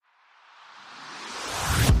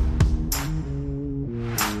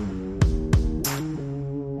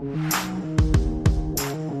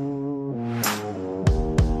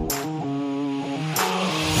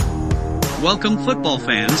Welcome, football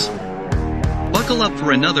fans. Buckle up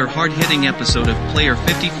for another hard-hitting episode of Player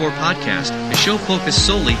 54 Podcast, a show focused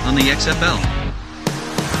solely on the XFL.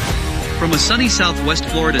 From a sunny Southwest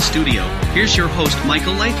Florida studio, here's your host,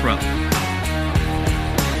 Michael Lathrop.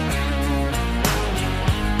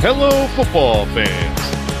 Hello, football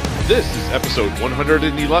fans. This is episode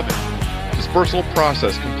 111, Dispersal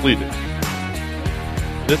Process Completed.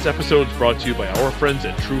 This episode is brought to you by our friends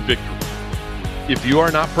at True Victory. If you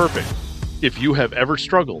are not perfect, if you have ever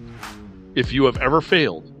struggled, if you have ever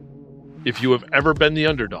failed, if you have ever been the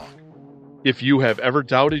underdog, if you have ever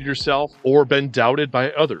doubted yourself or been doubted by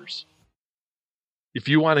others, if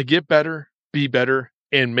you want to get better, be better,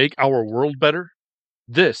 and make our world better,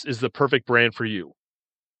 this is the perfect brand for you.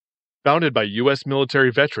 Founded by U.S. military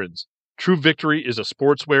veterans, True Victory is a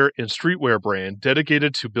sportswear and streetwear brand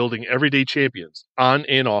dedicated to building everyday champions on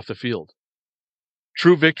and off the field.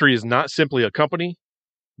 True Victory is not simply a company,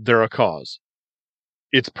 they're a cause.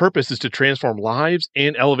 Its purpose is to transform lives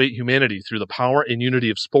and elevate humanity through the power and unity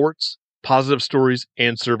of sports, positive stories,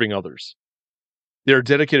 and serving others. They are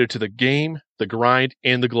dedicated to the game, the grind,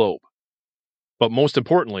 and the globe. But most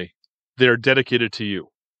importantly, they are dedicated to you.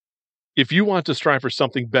 If you want to strive for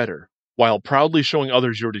something better, while proudly showing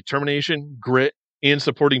others your determination, grit, and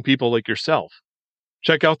supporting people like yourself,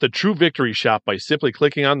 check out the True Victory shop by simply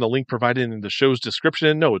clicking on the link provided in the show's description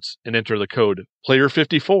and notes and enter the code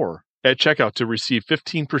PLAYER54 at checkout to receive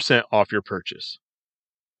 15% off your purchase.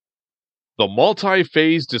 The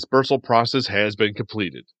multi-phase dispersal process has been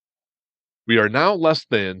completed. We are now less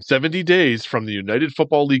than 70 days from the United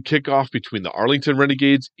Football League kickoff between the Arlington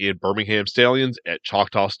Renegades and Birmingham Stallions at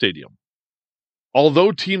Choctaw Stadium.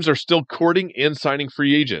 Although teams are still courting and signing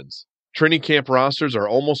free agents, training camp rosters are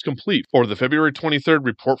almost complete for the February 23rd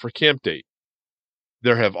report for camp date.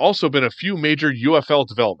 There have also been a few major UFL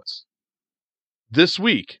developments. This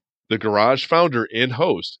week, the Garage founder and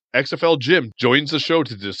host, XFL Jim, joins the show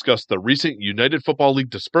to discuss the recent United Football League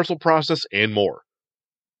dispersal process and more.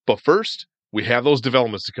 But first, we have those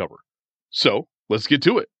developments to cover. So, let's get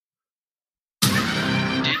to it.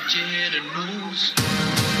 Did you hear the news?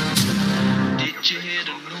 Did you hear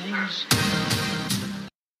the news?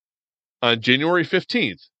 On January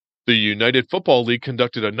 15th, the United Football League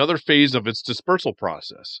conducted another phase of its dispersal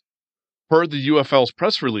process. Per the UFL's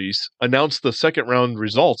press release, announced the second round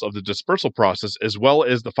results of the dispersal process as well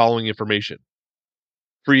as the following information.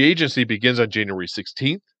 Free agency begins on January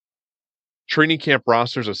 16th. Training camp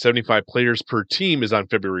rosters of 75 players per team is on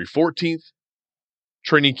February 14th.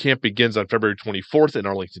 Training camp begins on February 24th in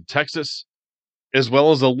Arlington, Texas, as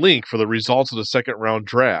well as a link for the results of the second round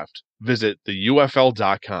draft. Visit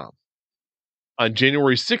theufl.com. On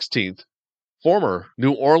January 16th, former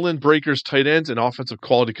New Orleans Breakers tight ends and offensive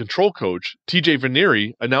quality control coach TJ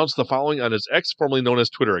Vanieri announced the following on his formerly known as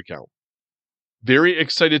Twitter account. Very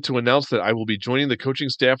excited to announce that I will be joining the coaching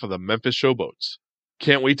staff of the Memphis Showboats.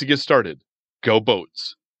 Can't wait to get started. Go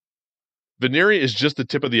Boats. Vanieri is just the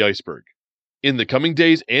tip of the iceberg. In the coming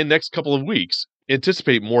days and next couple of weeks,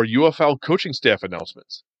 anticipate more UFL coaching staff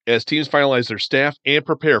announcements as teams finalize their staff and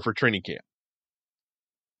prepare for training camp.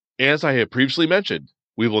 As I have previously mentioned,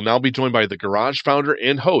 we will now be joined by the Garage founder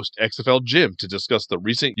and host, XFL Jim, to discuss the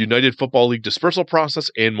recent United Football League dispersal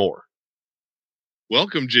process and more.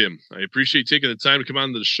 Welcome, Jim. I appreciate taking the time to come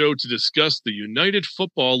on to the show to discuss the United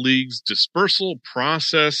Football League's dispersal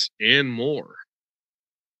process and more.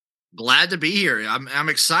 Glad to be here. I'm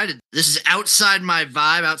excited. This is outside my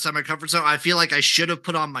vibe, outside my comfort zone. I feel like I should have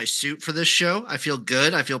put on my suit for this show. I feel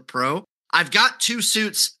good. I feel pro. I've got two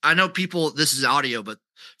suits. I know people, this is audio, but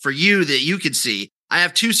for you that you can see, I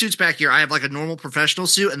have two suits back here. I have like a normal professional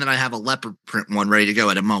suit, and then I have a leopard print one ready to go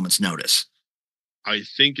at a moment's notice. I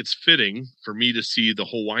think it's fitting for me to see the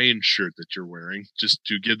Hawaiian shirt that you're wearing, just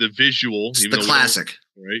to give the visual. It's the classic.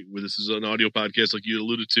 Right? Well, this is an audio podcast like you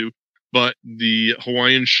alluded to, but the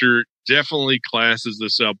Hawaiian shirt definitely classes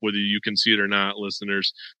this up, whether you can see it or not,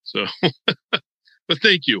 listeners. So, but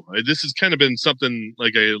thank you. This has kind of been something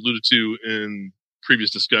like I alluded to in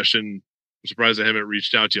previous discussion. I'm surprised I haven't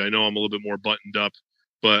reached out to you. I know I'm a little bit more buttoned up,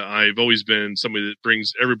 but I've always been somebody that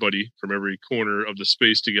brings everybody from every corner of the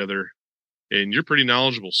space together, and you're pretty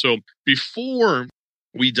knowledgeable. So before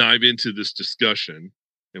we dive into this discussion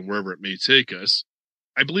and wherever it may take us,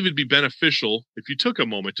 I believe it'd be beneficial if you took a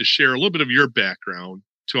moment to share a little bit of your background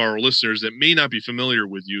to our listeners that may not be familiar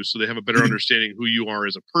with you, so they have a better understanding of who you are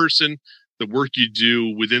as a person, the work you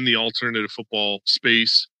do within the alternative football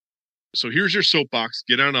space. So here's your soapbox.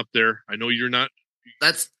 Get on up there. I know you're not.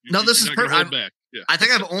 This is perfect. Yeah. I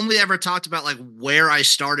think I've only ever talked about like where I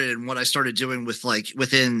started and what I started doing with like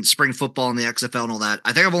within spring football and the XFL and all that.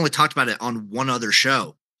 I think I've only talked about it on one other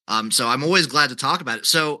show. So I'm always glad to talk about it.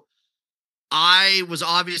 So I've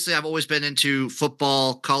always been into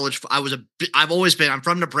football, college. I'm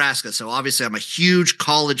from Nebraska. So obviously I'm a huge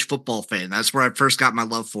college football fan. That's where I first got my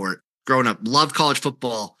love for it growing up. Loved college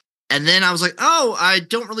football. And then I was like, oh, I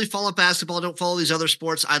don't really follow basketball. I don't follow these other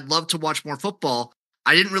sports. I'd love to watch more football.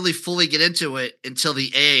 I didn't really fully get into it until the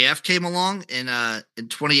AAF came along in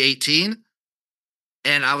 2018.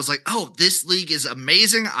 And I was like, oh, this league is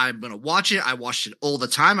amazing. I'm going to watch it. I watched it all the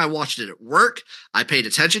time. I watched it at work. I paid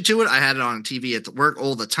attention to it. I had it on TV at the work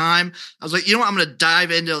all the time. I was like, you know what? I'm going to dive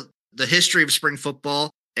into the history of spring football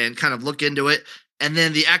and kind of look into it. And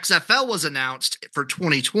then the XFL was announced for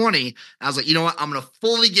 2020. I was like, you know what? I'm going to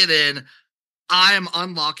fully get in. I am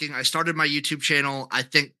unlocking. I started my YouTube channel, I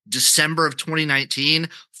think December of 2019,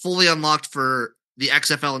 fully unlocked for the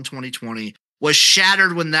XFL in 2020. Was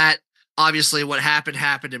shattered when that, obviously what happened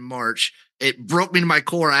in March. It broke me to my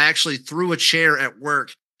core. I actually threw a chair at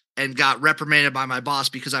work and got reprimanded by my boss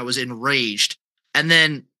because I was enraged. And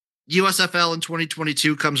then USFL in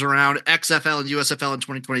 2022 comes around, XFL and USFL in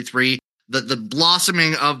 2023, the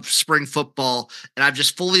blossoming of spring football, and I've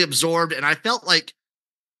just fully absorbed. And I felt like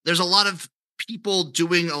there's a lot of people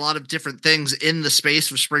doing a lot of different things in the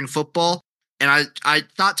space of spring football. And I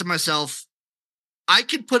thought to myself, I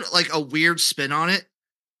could put like a weird spin on it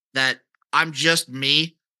that I'm just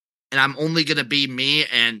me and I'm only going to be me.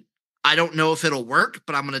 And I don't know if it'll work,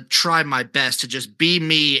 but I'm going to try my best to just be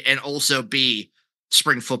me and also be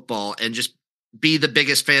spring football and just be the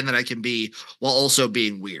biggest fan that I can be while also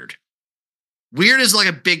being weird. Weird is like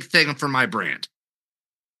a big thing for my brand.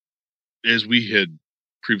 As we had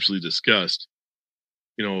previously discussed,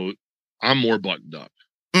 I'm more buttoned up.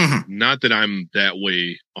 Mm-hmm. Not that I'm that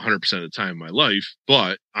way 100% of the time in my life,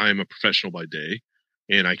 but I'm a professional by day.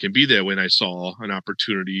 And I can be that way. And I saw an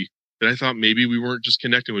opportunity that I thought maybe we weren't just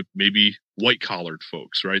connecting with maybe white collared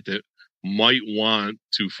folks, right? That might want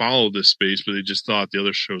to follow this space, but they just thought the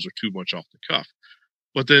other shows are too much off the cuff.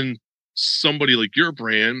 But then somebody like your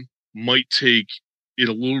brand might take it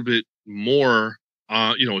a little bit more.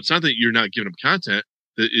 It's not that you're not giving them content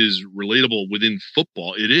that is relatable within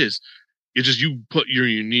football. It is. It's just you put your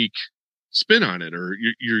unique spin on it or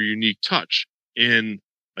your unique touch. And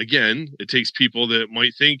again, it takes people that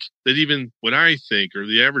might think that even what I think or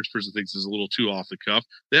the average person thinks is a little too off the cuff,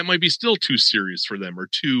 that might be still too serious for them or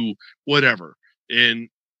too whatever. And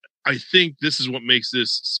I think this is what makes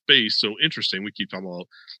this space so interesting. We keep talking about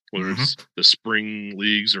whether it's the spring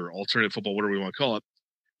leagues or alternative football, whatever we want to call it,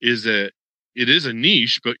 is that it is a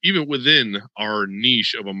niche, but even within our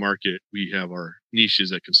niche of a market, we have our niches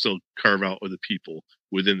that can still carve out other people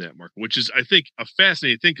within that market, which is, I think, a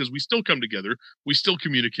fascinating thing because we still come together. We still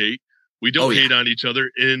communicate. We don't hate on each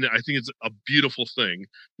other. And I think it's a beautiful thing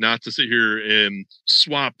not to sit here and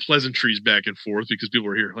swap pleasantries back and forth because people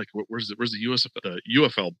are here like, where's the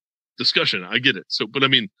UFL discussion? I get it. So, but I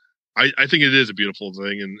mean, I think it is a beautiful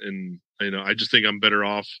thing. And I just think I'm better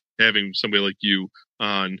off having somebody like you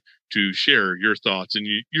on to share your thoughts and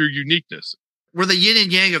your uniqueness. We're the yin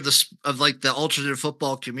and yang of the alternative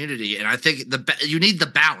football community. And I think you need the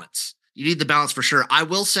balance. You need the balance for sure. I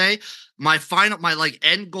will say my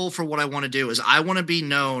end goal for what I want to do is I want to be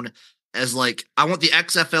known as I want the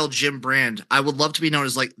XFL gym brand. I would love to be known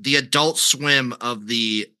as the Adult Swim of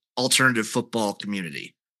the alternative football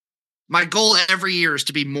community. My goal every year is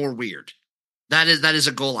to be more weird. That is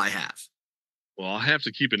a goal I have. Well, I'll have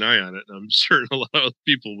to keep an eye on it. I'm sure a lot of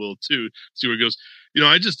people will too, see where it goes.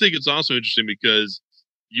 I just think it's also interesting because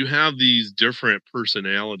you have these different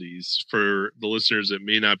personalities for the listeners that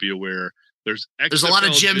may not be aware. There's a lot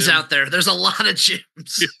of gyms out there. There's a lot of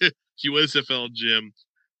gyms. USFL gym.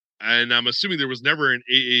 And I'm assuming there was never an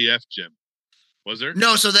AAF gym. Was there?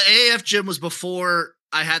 No, so the AAF gym was before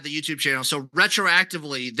I had the YouTube channel. So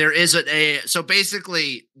retroactively, there is so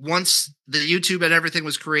basically once the YouTube and everything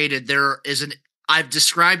was created, I've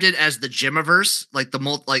described it as the Gymiverse, like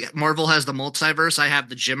Marvel has the multiverse. I have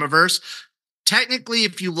the Gymiverse. Technically,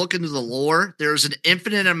 if you look into the lore, there's an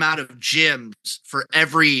infinite amount of gyms for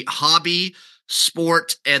every hobby,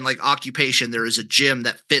 sport, and occupation. There is a gym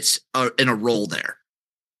that fits in a role there.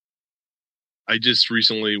 I just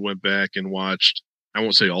recently went back and watched, I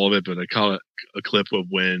won't say all of it, but I caught a clip of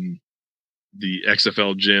when the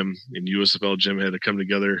XFL gym and USFL gym had to come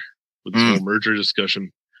together with this whole merger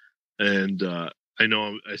discussion. And I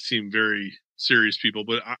know I seem very serious people,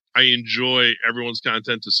 but I enjoy everyone's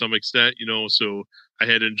content to some extent, so I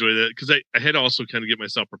had to enjoy that because I had to also kind of get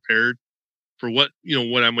myself prepared for what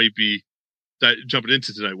I might be jumping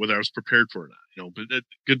into tonight, whether I was prepared for it or not, but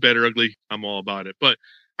good, bad, or ugly, I'm all about it. But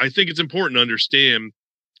I think it's important to understand.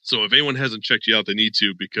 So if anyone hasn't checked you out, they need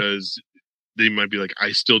to, because they might be like,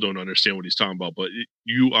 I still don't understand what he's talking about, but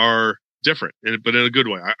you are different, but in a good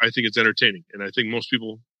way. I think it's entertaining, and I think most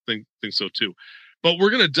people think so too. But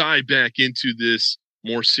we're going to dive back into this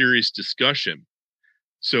more serious discussion.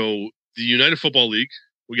 So the United Football League,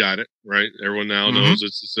 we got it, right? Everyone now knows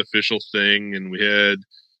it's this official thing, and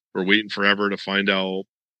we're waiting forever to find out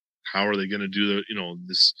how are they going to do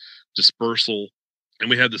this dispersal. And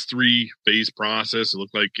we had this 3-phase process. It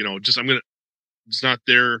looked like, it's not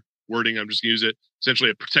their wording. I'm just going to use it. Essentially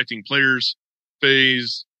a protecting players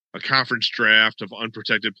phase, a conference draft of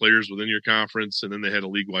unprotected players within your conference, and then they had a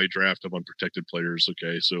league-wide draft of unprotected players.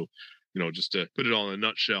 Okay, so, just to put it all in a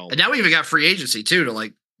nutshell. And now we even got free agency, too, to,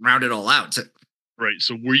 like, round it all out. Right,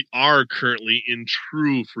 so we are currently in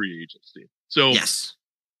true free agency. So, yes.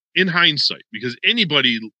 In hindsight, because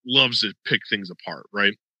anybody loves to pick things apart,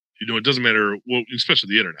 right? It doesn't matter, especially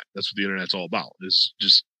the internet. That's what the internet's all about, is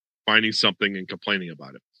just finding something and complaining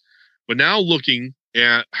about it. But now looking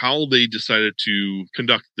at how they decided to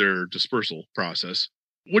conduct their dispersal process,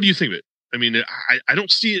 what do you think of it? I mean, I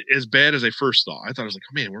don't see it as bad as I first thought. I thought it was like,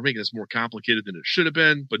 oh man, we're making this more complicated than it should have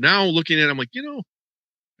been. But now looking at it, I'm like,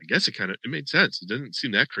 I guess it made sense. It didn't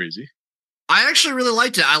seem that crazy. I actually really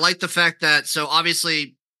liked it. I like the fact that, so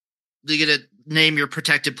obviously you get to name your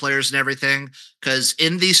protected players and everything, because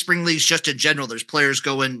in these spring leagues, just in general, there's players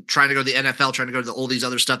trying to go to the NFL, trying to go to all these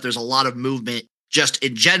other stuff. There's a lot of movement just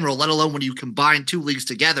in general, let alone when you combine 2 leagues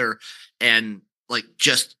together and like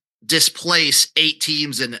just displace 8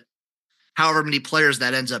 teams and however many players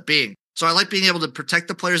that ends up being. So I like being able to protect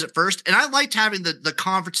the players at first. And I liked having the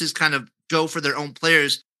conferences kind of go for their own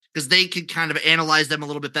players, because they could kind of analyze them a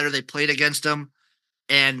little bit better. They played against them,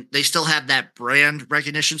 and they still have that brand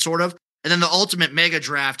recognition sort of. And then the ultimate mega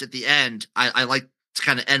draft at the end, I like to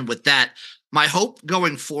kind of end with that. My hope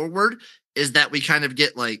going forward is that we kind of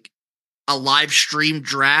get like a live stream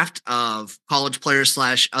draft of college players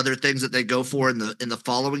 / other things that they go for in the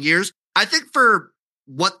following years. I think for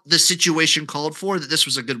what the situation called for, that this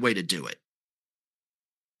was a good way to do it.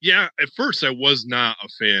 Yeah, at first I was not a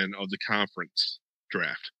fan of the conference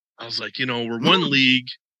draft. I was like, we're one league.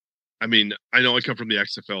 I mean, I know I come from the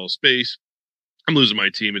XFL space. I'm losing my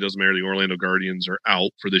team. It doesn't matter. The Orlando Guardians are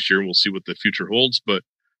out for this year. We'll see what the future holds. But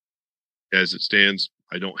as it stands,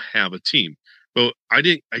 I don't have a team. But I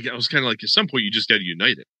was kind of like, at some point, you just got to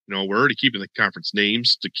unite it. We're already keeping the conference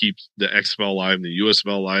names to keep the XFL alive and the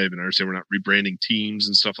USFL alive. And I understand we're not rebranding teams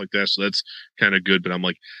and stuff like that. So that's kind of good. But I'm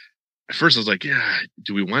like, at first I was like, yeah,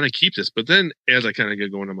 do we want to keep this? But then as I kind of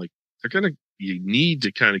get going, I'm like, you need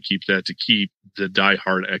to kind of keep that to keep the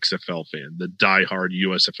diehard XFL fan, the diehard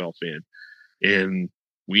USFL fan. And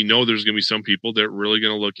we know there's going to be some people that are really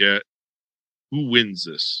going to look at who wins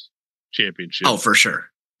this championship. Oh, for sure.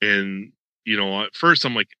 And, at first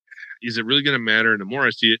I'm like, is it really going to matter? And the more I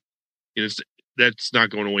see it, that's not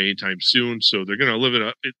going away anytime soon. So they're going to live it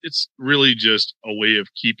up. It's really just a way of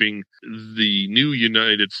keeping the new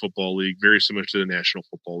United Football League very similar to the National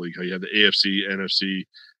Football League, how you have the AFC, NFC,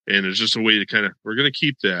 and it's just a way to we're going to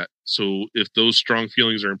keep that. So if those strong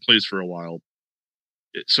feelings are in place for a while,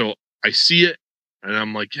 so I see it and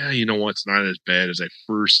I'm like, yeah, you know what? It's not as bad as I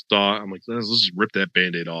first thought. I'm like, let's just rip that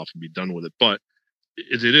Band-Aid off and be done with it. But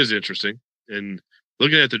it is interesting. And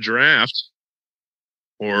looking at the draft,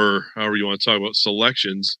 or however you want to talk about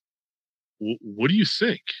selections, what do you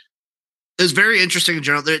think? It's very interesting in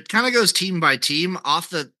general. It kind of goes team by team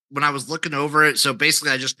when I was looking over it. So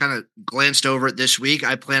basically I just kind of glanced over it this week.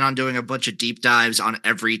 I plan on doing a bunch of deep dives on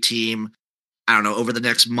every team, I don't know, over the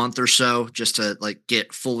next month or so, just to like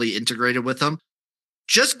get fully integrated with them.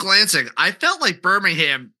 Just glancing, I felt like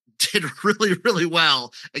Birmingham did really, really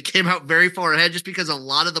well. It came out very far ahead just because a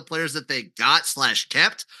lot of the players that they got /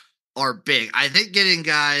 kept are big. I think getting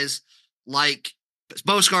guys like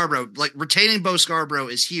Bo Scarborough, like retaining Bo Scarborough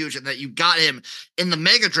is huge, and that you got him in the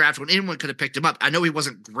mega draft when anyone could have picked him up. I know he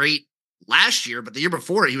wasn't great last year, but the year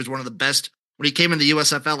before he was one of the best. When he came in the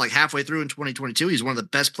USFL like halfway through in 2022, he's one of the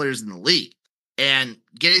best players in the league. And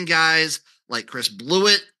getting guys like Chris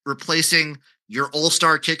Blewett replacing your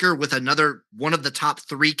all-star kicker with another one of the top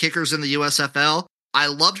 3 kickers in the USFL. I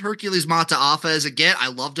loved Hercules Mataafa again. I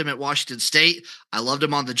loved him at Washington State. I loved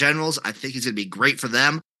him on the Generals. I think he's going to be great for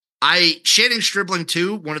them. Channing Stribling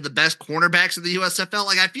too, one of the best cornerbacks in the USFL.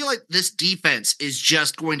 Like, I feel like this defense is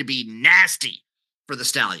just going to be nasty for the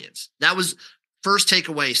Stallions. That was first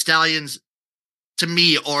takeaway. Stallions, to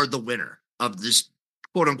me, are the winner of this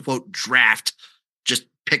quote-unquote draft, just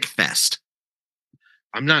pick fest.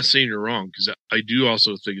 I'm not saying you're wrong, because I do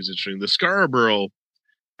also think it's interesting. The Scarborough,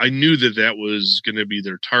 I knew that was going to be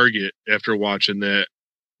their target after watching that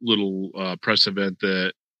little press event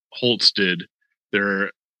that Holtz did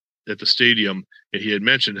there at the stadium, and he had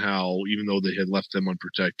mentioned how even though they had left them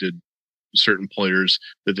unprotected, certain players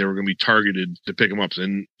that they were going to be targeted to pick them up.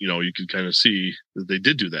 And, you could kind of see that they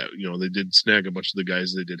did do that. They did snag a bunch of the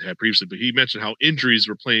guys they did have previously, but he mentioned how injuries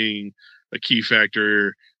were playing a key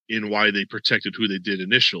factor in why they protected who they did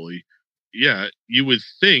initially. Yeah, you would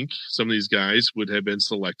think some of these guys would have been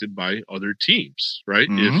selected by other teams, right?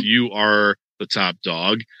 Mm-hmm. If you are the top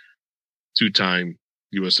dog, 2-time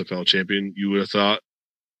USFL champion, you would have thought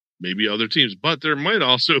maybe other teams, but there might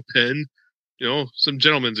also have been, some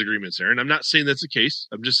gentlemen's agreements there. And I'm not saying that's the case.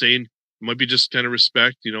 I'm just saying it might be just kind of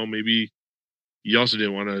respect, maybe you also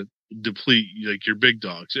didn't want to deplete like your big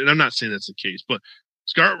dogs. And I'm not saying that's the case, but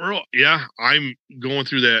Scarborough, yeah, I'm going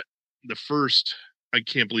through that. The first, I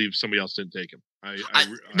can't believe somebody else didn't take him.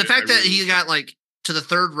 The fact that he got like to the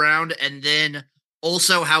third round and then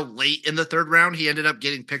also how late in the third round he ended up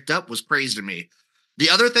getting picked up was crazy to me.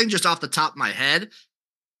 The other thing just off the top of my head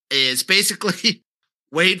is basically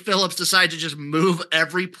Wade Phillips decided to just move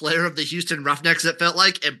every player of the Houston Roughnecks, it felt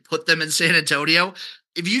like, and put them in San Antonio.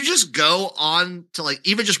 If you just go on to like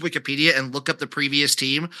even just Wikipedia and look up the previous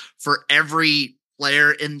team for every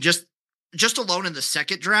player in just alone in the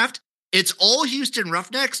second draft, it's all Houston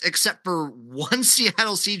Roughnecks except for one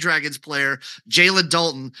Seattle Sea Dragons player, Jalen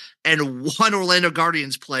Dalton, and one Orlando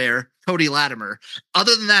Guardians player, Cody Latimer.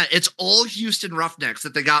 Other than that, it's all Houston Roughnecks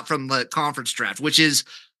that they got from the conference draft, which is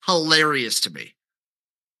hilarious to me.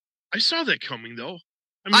 I saw that coming, though.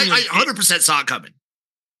 I 100% saw it coming.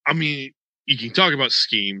 I mean, you can talk about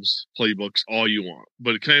schemes, playbooks, all you want,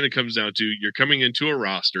 but it kind of comes down to you're coming into a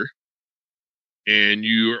roster and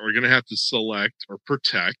you are going to have to select or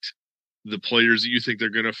protect the players that you think they're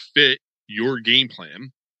going to fit your game plan.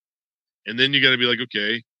 And then you got to be like,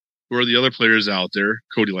 okay, who are the other players out there?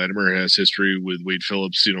 Cody Latimer has history with Wade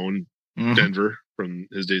Phillips, in Denver from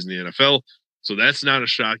his days in the NFL. So that's not a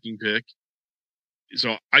shocking pick.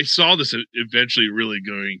 So I saw this eventually really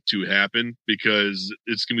going to happen because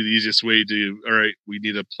it's going to be the easiest way to, all right, we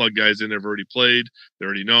need to plug guys in that have already played. They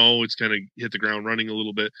already know. It's kind of hit the ground running a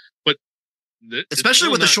little bit. But especially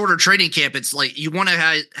with the shorter training camp, it's like you want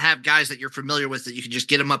to have guys that you're familiar with that you can just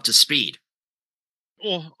get them up to speed.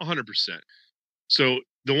 Well, 100%. So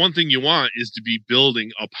the one thing you want is to be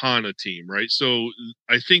building upon a team, right? So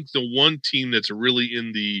I think the one team that's really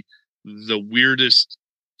in the weirdest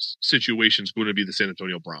situation is going to be the San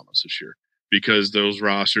Antonio Brahmas this year, because those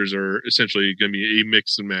rosters are essentially going to be a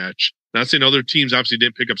mix and match. Not saying other teams obviously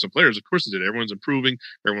didn't pick up some players. Of course they did. Everyone's improving.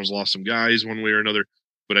 Everyone's lost some guys one way or another.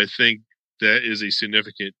 But I think that is a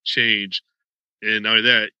significant change. And not only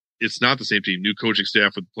that, it's not the same team. New coaching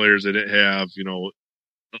staff with players that didn't have,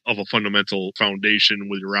 of a fundamental foundation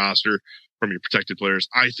with your roster from your protected players.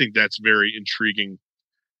 I think that's very intriguing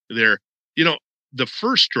there. The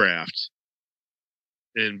first draft,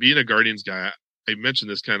 and being a Guardians guy, I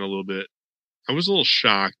mentioned this kind of a little bit. I was a little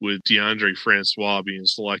shocked with DeAndre Francois being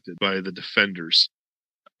selected by the Defenders.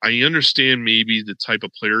 I understand maybe the type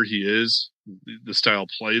of player he is, the style of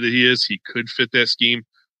play that he is. He could fit that scheme.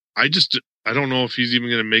 I don't know if he's even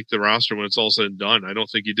going to make the roster when it's all said and done. I don't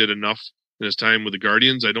think he did enough in his time with the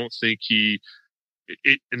Guardians. I don't think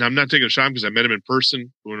and I'm not taking a shot because I met him in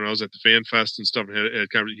person when I was at the Fan Fest and stuff.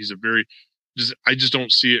 He's I just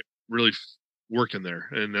don't see it really working there.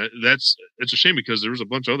 And it's a shame because there was a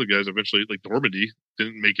bunch of other guys eventually, like Dormady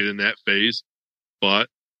didn't make it in that phase, but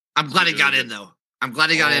I'm glad he got in though. I'm glad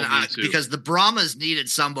he got in because the Brahmas needed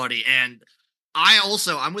somebody. And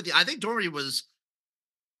I'm with you. I think Dormady was,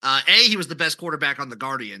 he was the best quarterback on the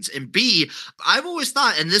Guardians, and B, I've always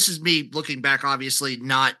thought, and this is me looking back, obviously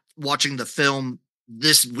not watching the film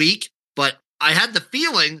this week, but I had the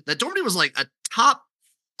feeling that Dormady was like a top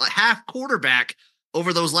half quarterback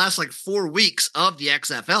over those last 4 weeks of the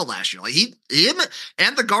XFL last year. Like him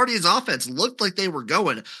and the Guardians offense looked like they were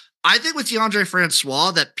going. I think with DeAndre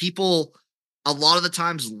Francois that people a lot of the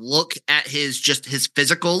times look at his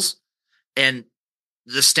physicals and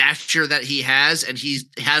the stature that he has, and he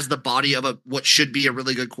has the body of what should be a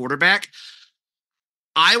really good quarterback.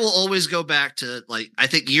 I will always go back to I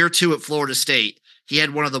think year 2 at Florida State. He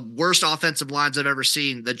had one of the worst offensive lines I've ever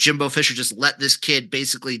seen that Jimbo Fisher just let this kid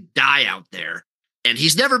basically die out there. And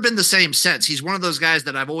he's never been the same since. He's one of those guys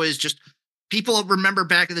that I've always people remember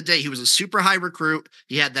back in the day. He was a super high recruit.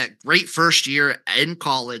 He had that great first year in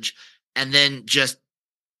college and then just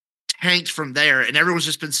tanked from there. And everyone's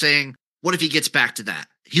just been saying, what if he gets back to that?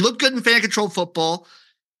 He looked good in fan controlled football.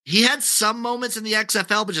 He had some moments in the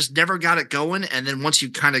XFL, but just never got it going. And then once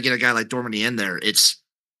you kind of get a guy like Dormady in there,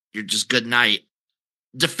 you're just good night.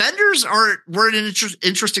 Defenders were in an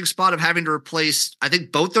interesting spot of having to replace. I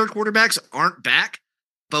think both their quarterbacks aren't back.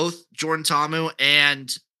 Both Jordan Ta'amu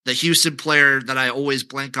and the Houston player that I always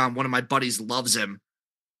blank on, one of my buddies loves him.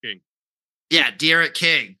 King. Yeah, Derek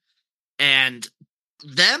King. And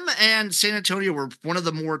them and San Antonio were one of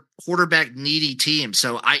the more quarterback needy teams.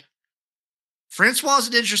 So Francois is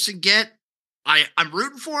an interesting get. I'm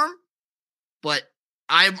rooting for him, but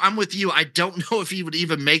I'm with you. I don't know if he would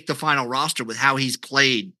even make the final roster with how he's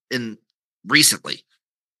played in recently.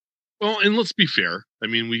 Well, and let's be fair. I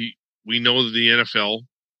mean, we know that the NFL,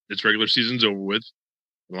 its regular season's over with.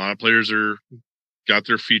 A lot of players got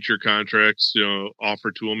their feature contracts,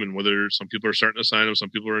 offered to them, and whether some people are starting to sign them, some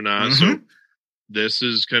people are not. So this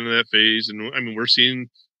is kind of that phase. And I mean, we're seeing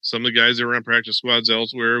some of the guys that were on practice squads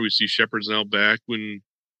elsewhere. We see Shepard's now back with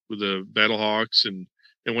the Battlehawks and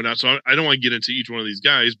whatnot. So I don't want to get into each one of these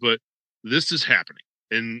guys, but this is happening.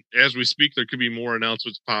 And as we speak, there could be more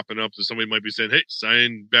announcements popping up that somebody might be saying, hey,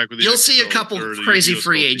 sign back with the You'll see a couple crazy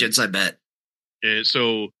free agents, I bet. And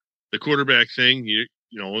so the quarterback thing, it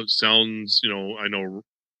sounds, I know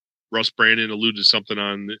Russ Brandon alluded to something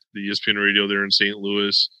on the ESPN radio there in St.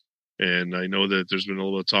 Louis. And I know that there's been a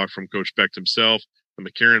little talk from Coach Becht himself. The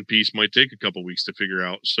McCarron piece might take a couple weeks to figure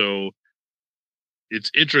out. So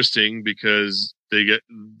it's interesting because they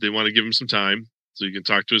want to give him some time so he can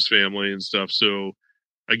talk to his family and stuff. So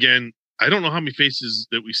again, I don't know how many faces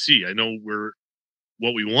that we see. I know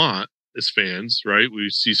what we want as fans, right? We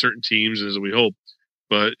see certain teams as we hope,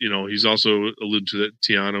 but he's also alluded to that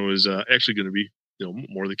Tiano is actually going to be,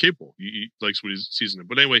 more than capable. He likes what he's seasoning.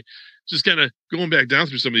 But anyway, just kind of going back down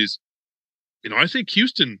through some of these, I think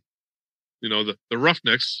Houston, the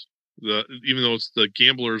Roughnecks, even though it's the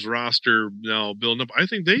Gamblers roster now building up, I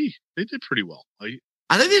think they did pretty well. I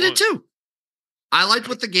think they did too. I liked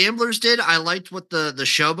what the Gamblers did. I liked what the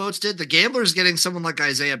Showboats did. The Gamblers getting someone like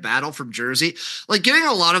Isaiah Battle from Jersey, like getting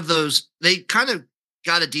a lot of those. They kind of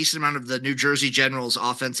got a decent amount of the New Jersey Generals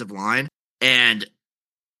offensive line. And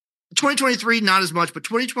 2023, not as much, but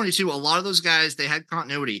 2022, a lot of those guys, they had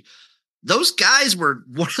continuity. Those guys were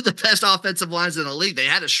one of the best offensive lines in the league. They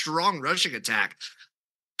had a strong rushing attack.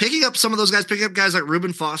 Picking up some of those guys, picking up guys like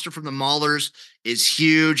Reuben Foster from the Maulers is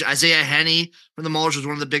huge. Isaiah Henney from the Maulers was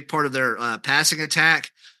one of the big part of their passing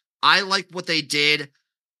attack. I like what they did.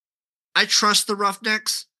 I trust the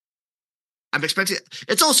Roughnecks. I'm expecting.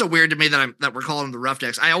 It's also weird to me that we're calling them the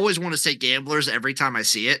Roughnecks. I always want to say Gamblers every time I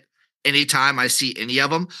see it. Anytime I see any of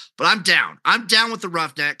them, but I'm down. I'm down with the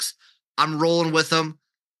Roughnecks. I'm rolling with them.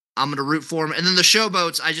 I'm going to root for them. And then the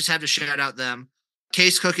Showboats, I just have to shout out them.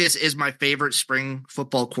 Case Cook is my favorite spring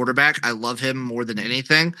football quarterback. I love him more than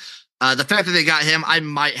anything. The fact that they got him, I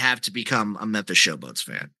might have to become a Memphis Showboats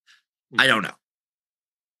fan. I don't know.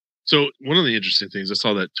 So one of the interesting things, I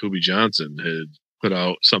saw that Toby Johnson had put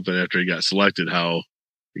out something after he got selected, how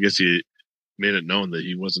I guess he made it known that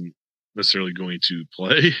he wasn't necessarily going to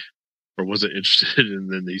play or wasn't interested,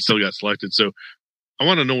 and then he still got selected. So I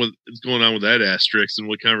want to know what's going on with that asterisk and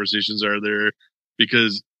what conversations are there,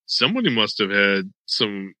 because somebody must have had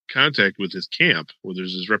some contact with his camp, whether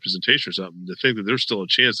there's his representation or something, to think that there's still a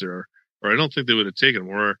chance there, or I don't think they would have taken him.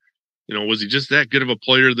 Or, was he just that good of a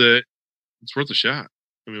player that it's worth a shot?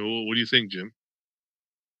 I mean, what do you think, Jim?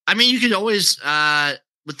 I mean, you could always,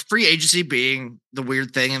 with free agency being the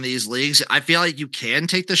weird thing in these leagues, I feel like you can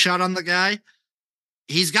take the shot on the guy.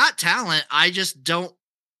 He's got talent. I just don't,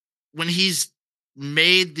 when he's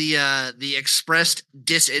made the expressed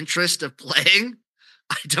disinterest of playing,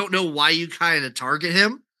 I don't know why you kind of target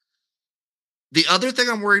him. The other thing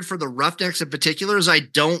I'm worried for the Roughnecks in particular is I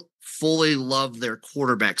don't fully love their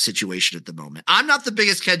quarterback situation at the moment. I'm not the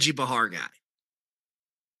biggest Kenji Bahar guy.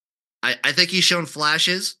 I think he's shown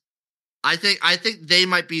flashes. I think they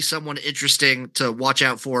might be someone interesting to watch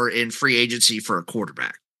out for in free agency for a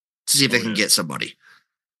quarterback to see if they can get somebody.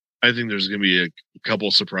 I think there's going to be a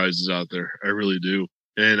couple surprises out there. I really do.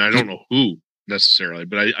 And I don't know who necessarily,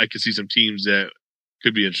 but I could see some teams that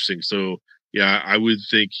could be interesting. So, yeah, I would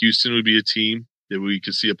think Houston would be a team that we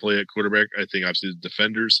could see a play at quarterback. I think, obviously, the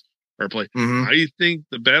defenders are a play. I think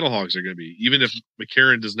the Battlehawks are going to be. Even if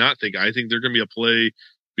McCarron does not think, I think they're going to be a play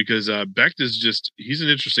because Becht is he's an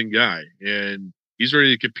interesting guy, and he's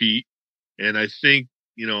ready to compete. And I think,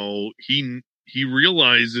 he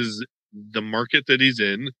realizes the market that he's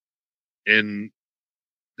in, and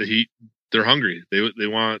they're hungry. They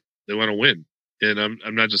want to win. And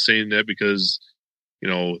I'm not just saying that because,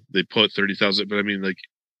 they put 30,000, but I mean, like,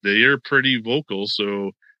 they are pretty vocal.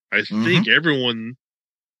 So I think everyone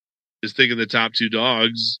is thinking the top two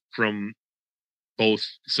dogs from both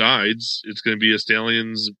sides. It's going to be a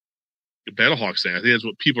Stallions Battlehawks thing. I think that's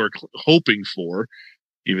what people are hoping for,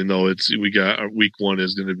 even though we got week one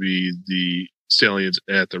is going to be the Stallions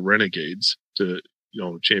at the Renegades to,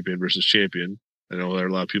 champion versus champion. I know there are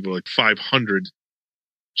a lot of people like 500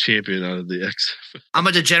 champion out of the XFL. I'm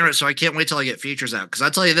a degenerate, so I can't wait till I get features out. Because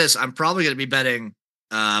I'll tell you this, I'm probably going to be betting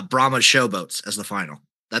Brahma's Showboats as the final.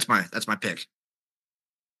 That's my pick.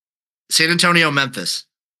 San Antonio, Memphis.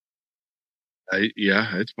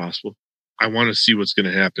 Yeah, it's possible. I want to see what's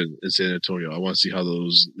going to happen in San Antonio. I want to see how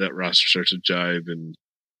that roster starts to jive. And,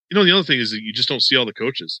 the other thing is that you just don't see all the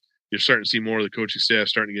coaches. You're starting to see more of the coaching staff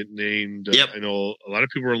starting to get named. Yep. I know a lot of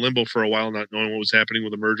people were in limbo for a while, not knowing what was happening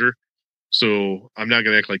with the merger. So I'm not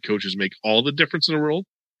going to act like coaches make all the difference in the world,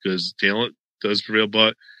 because talent does prevail.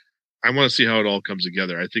 But I want to see how it all comes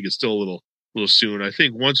together. I think it's still a little soon. I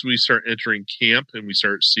think once we start entering camp and we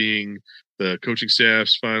start seeing the coaching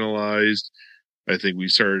staffs finalized, I think we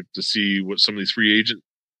start to see what some of these free agent,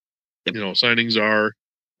 signings are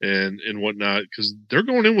and whatnot, because they're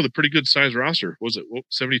going in with a pretty good size roster. Was it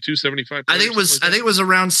 72, 75? I think it was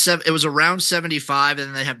around 75, and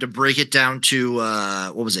then they have to break it down to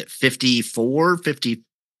what was it, 54, 55?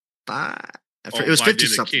 It was 50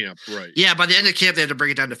 something. Camp, right? Yeah, by the end of camp they had to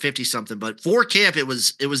break it down to 50 something, but for camp it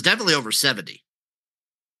was definitely over 70.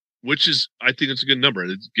 Which is, I think it's a good number.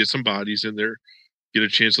 Get some bodies in there, get a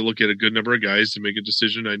chance to look at a good number of guys to make a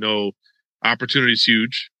decision. I know opportunity is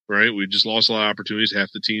huge, right? We just lost a lot of opportunities. Half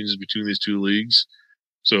the teams between these two leagues.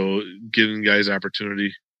 So giving guys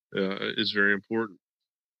opportunity is very important.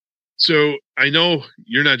 So I know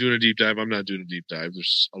you're not doing a deep dive. I'm not doing a deep dive.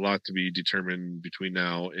 There's a lot to be determined between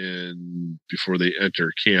now and before they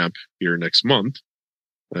enter camp here next month.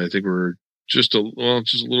 I think we're just a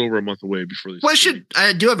little over a month away before this. Question.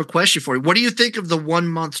 I do have a question for you. What do you think of the 1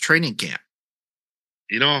 month training camp?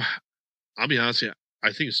 I'll be honest with you,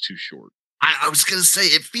 I think it's too short. I was going to say,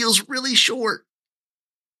 it feels really short.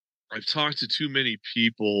 I've talked to too many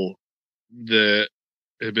people that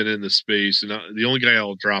have been in the space, and the only guy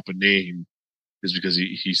I'll drop a name is because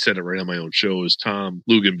he said it right on my own show, is Tom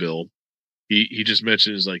Luganbill. He just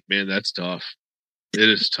mentioned, is like, man, that's tough. It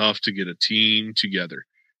is tough to get a team together.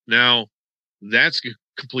 Now, that's a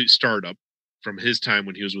complete startup from his time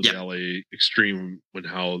when he was with the LA Extreme, when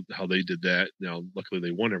how they did that. Now, luckily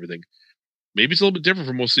they won everything. Maybe it's a little bit different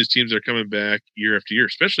for most of these teams that are coming back year after year,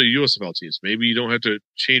 especially USFL teams. Maybe you don't have to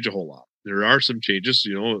change a whole lot. There are some changes,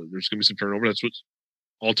 there's going to be some turnover. That's what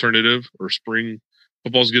alternative or spring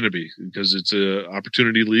football is going to be, because it's a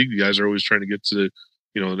opportunity league. The guys are always trying to get to,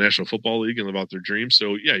 the National Football League and live out their dreams.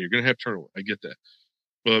 So yeah, you're going to have turnover. I get that.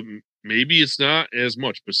 But maybe it's not as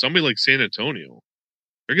much, but somebody like San Antonio,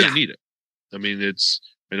 they're going to need it. I mean,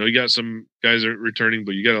 I know you got some guys are returning,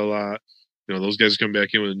 but you got a lot, those guys come back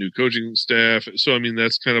in with a new coaching staff. So, I mean,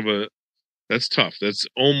 that's tough. That's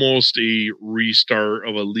almost a restart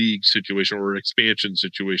of a league situation or an expansion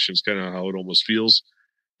situation. Is kind of how it almost feels,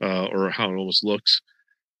 or how it almost looks.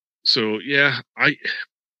 So, yeah, I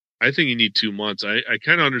think you need 2 months. I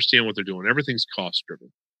kind of understand what they're doing. Everything's cost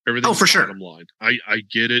driven. Everything's for sure. Bottom line. I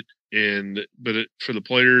get it. But for the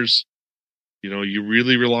players, you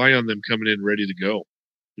really rely on them coming in ready to go.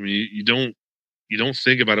 I mean, you don't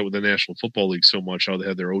think about it with the National Football League so much, how they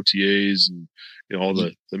have their OTAs and all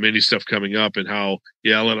the mini stuff coming up, and how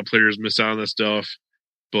a lot of players miss out on that stuff,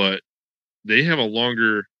 but they have a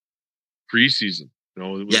longer preseason,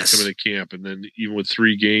 when they come into camp, and then even with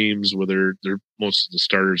 3 games, whether they're most of the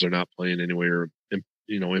starters are not playing anyway, or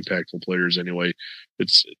impactful players anyway,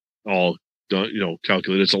 it's all done,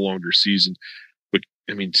 calculated. It's a longer season, but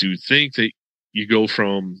I mean, to think that you go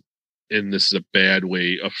from, and this is a bad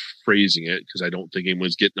way of phrasing it, because I don't think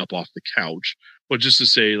anyone's getting up off the couch, but just to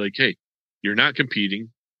say, like, hey, you're not competing.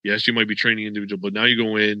 Yes, you might be training individual, but now you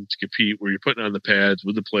go in to compete where you're putting on the pads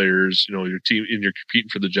with the players, your team, and you're competing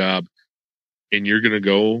for the job, and you're going to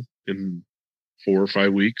go in 4 or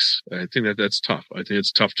 5 weeks. I think that's tough. I think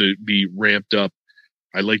it's tough to be ramped up.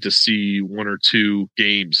 I'd like to see 1 or 2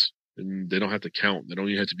 games, and they don't have to count. They don't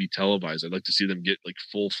even have to be televised. I'd like to see them get like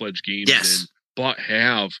full-fledged games in, but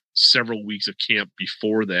have several weeks of camp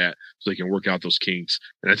before that so they can work out those kinks.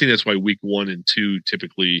 And I think that's why week 1 and 2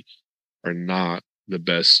 typically are not the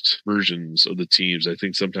best versions of the teams. I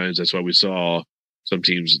think sometimes that's why we saw some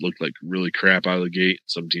teams look like really crap out of the gate.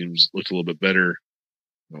 Some teams looked a little bit better.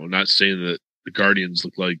 Not saying that the Guardians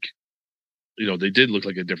look like, they did look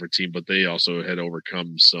like a different team, but they also had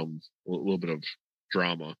overcome a little bit of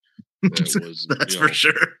drama. That's for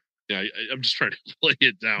sure. Yeah, I'm just trying to play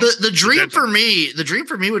it down. The dream for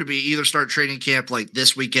me would be either start training camp like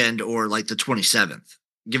this weekend or like the 27th.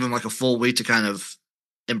 Give them like a full week to kind of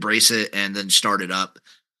embrace it and then start it up,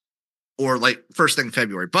 or like first thing in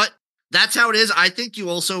February. But that's how it is. I think you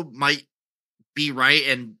also might be right,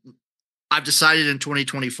 and I've decided in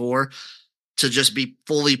 2024 to just be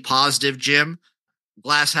fully positive, Jim.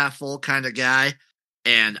 glass half full kind of guy.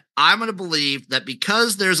 And I'm going to believe that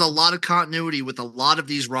because there's a lot of continuity with a lot of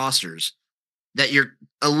these rosters, that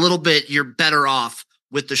you're better off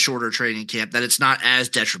with the shorter training camp, that it's not as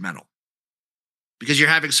detrimental. Because you're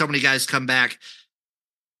having so many guys come back.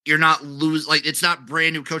 You're not it's not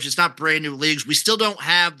brand new coaches, it's not brand new leagues. We still don't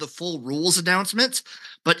have the full rules announcements,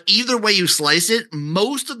 but either way you slice it,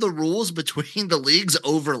 most of the rules between the leagues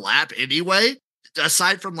overlap anyway,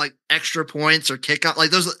 aside from like extra points or kickoff, like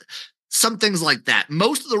those, some things like that.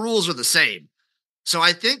 Most of the rules are the same. So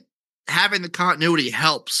I think having the continuity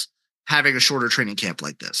helps having a shorter training camp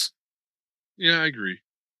like this. Yeah, I agree.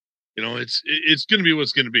 It's going to be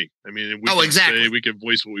what's going to be. I mean, exactly. We can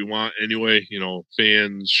voice what we want anyway.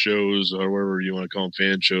 Fans, shows, or whatever you want to call them,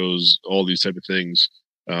 fan shows, all these type of things.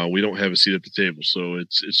 We don't have a seat at the table, so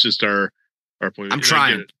it's just our point. I'm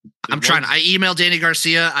trying. I emailed Danny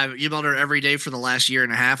Garcia. I've emailed her every day for the last year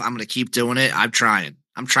and a half. I'm going to keep doing it. I'm trying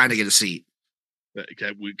to get a seat.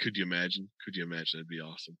 Could you imagine? That'd be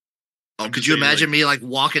awesome. Oh, could you imagine me like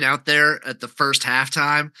walking out there at the first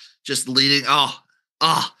halftime, just leading?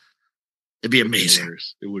 It'd be amazing.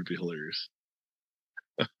 It would be hilarious.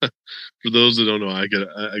 For those that don't know, I got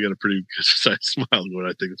a pretty good sized smile going.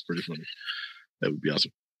 I think it's pretty funny. That would be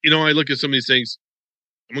awesome. I look at some of these things.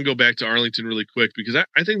 I'm gonna go back to Arlington really quick because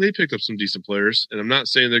I think they picked up some decent players, and I'm not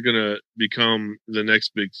saying they're gonna become the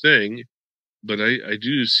next big thing, but I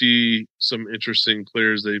do see some interesting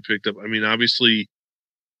players they picked up. I mean, obviously,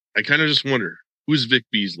 I kind of just wonder who's Vic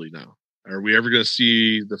Beasley now. Are we ever gonna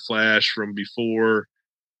see the Flash from before?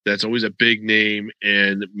 That's always a big name,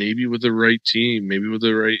 and maybe with the right team, maybe with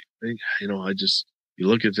the right thing, you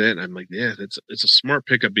look at that and I'm like, yeah, it's a smart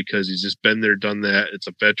pickup because he's just been there, done that. It's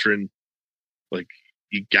a veteran. Like,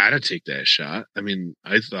 you got to take that shot. I mean,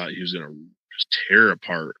 I thought he was going to just tear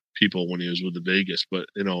apart people when he was with the Vegas, but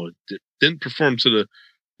it didn't perform to the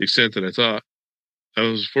extent that I thought. I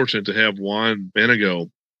was fortunate to have Juan Banago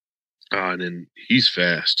on, and he's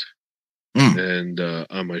fast. And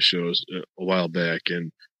on my shows a while back,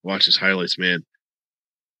 and watch his highlights, man.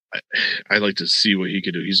 I like to see what he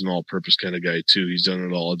could do. He's an all-purpose kind of guy too. He's done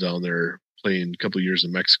it all down there, playing a couple of years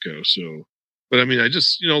in Mexico. So, but I mean, I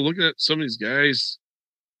just looking at some of these guys.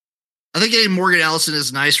 I think getting Morgan Ellison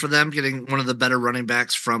is nice for them. Getting one of the better running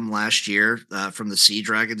backs from last year from the Sea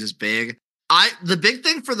Dragons is big. The big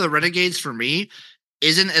thing for the Renegades for me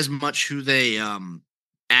isn't as much who they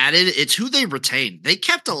added, it's who they retained. They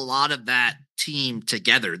kept a lot of that team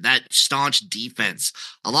together, that staunch defense.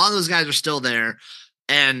 A lot of those guys are still there,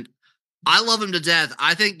 and I love him to death.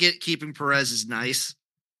 I think keeping Perez is nice.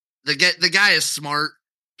 The guy is smart.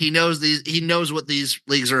 He knows what these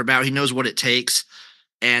leagues are about. He knows what it takes.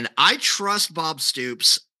 And I trust Bob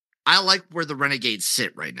Stoops. I like where the Renegades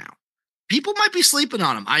sit right now. People might be sleeping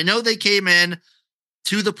on them. I know they came in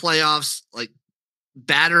to the playoffs like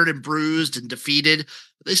battered and bruised and defeated.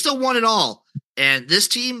 But they still won it all. And this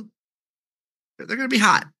team, they're going to be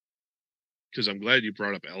hot. Because I'm glad you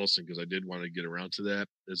brought up Ellison, because I did want to get around to that.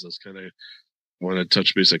 As I was I want to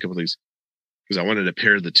touch base on a couple of things, because I wanted to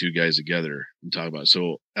pair the two guys together and talk about it.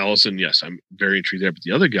 So Ellison, yes, I'm very intrigued there. But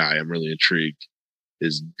the other guy I'm really intrigued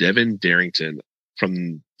is Devin Darrington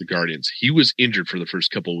from the Guardians. He was injured for the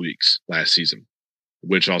first couple of weeks last season,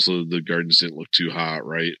 which also the Guardians didn't look too hot,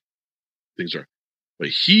 right? Things are, but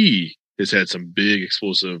he has had some big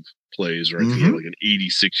explosive plays, right? Mm-hmm. Like an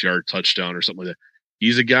 86-yard touchdown or something like that.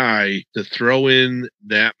 He's a guy to throw in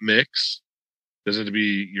that mix. Doesn't have to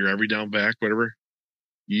be your every down back, whatever.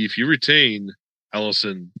 If you retain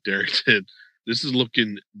Ellison, Darrington, this is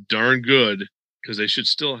looking darn good, because they should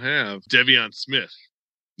still have Devion Smith.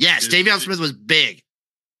 Yes, Devion Smith was big.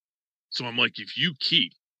 So I'm like, if you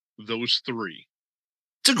keep those three,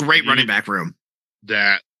 it's a great running back room.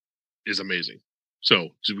 That is amazing. So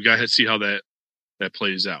we got to see how that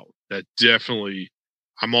plays out. That definitely,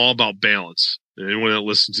 I'm all about balance. And anyone that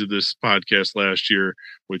listened to this podcast last year,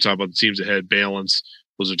 when we talked about the teams that had balance,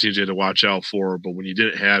 those are teams you had to watch out for. But when you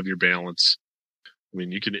didn't have your balance, I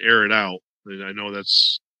mean, you can air it out. And I know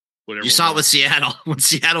that's whatever. You saw it with Seattle, when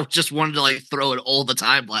Seattle just wanted to like throw it all the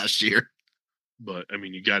time last year. But I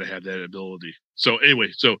mean, you got to have that ability. So anyway,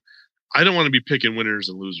 I don't want to be picking winners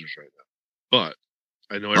and losers right now, but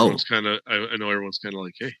I know everyone's kind of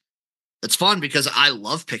like, hey, it's fun because I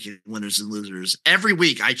love picking winners and losers. Every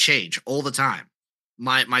week I change all the time.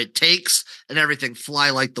 My takes and everything fly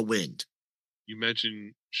like the wind. You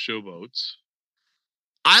mentioned showboats.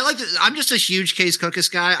 I'm just a huge Case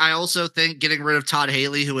Cookus guy. I also think getting rid of Todd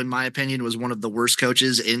Haley, who in my opinion was one of the worst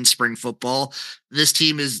coaches in spring football, this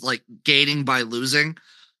team is like gaining by losing.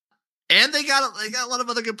 And they got a lot of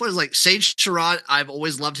other good players like Sage Sherrod. I've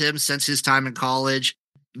always loved him since his time in college.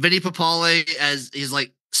 Vinny Papale, as he's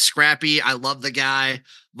like scrappy. I love the guy.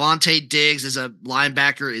 Vontae Diggs as a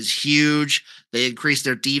linebacker is huge. They increased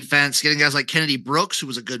their defense, getting guys like Kennedy Brooks, who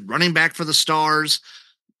was a good running back for the Stars.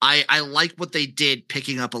 I like what they did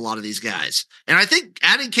picking up a lot of these guys. And I think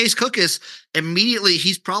adding Case Cookus immediately,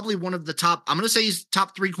 he's probably one of the top, I'm going to say he's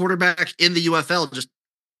top 3 quarterback in the UFL, just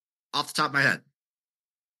off the top of my head.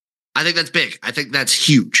 I think that's big. I think that's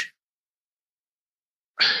huge.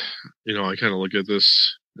 You know, I kind of look at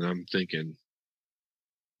this and I'm thinking,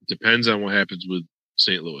 it depends on what happens with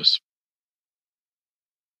St. Louis.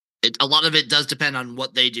 A lot of it does depend on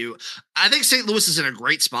what they do. I think St. Louis is in a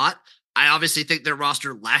great spot. I obviously think their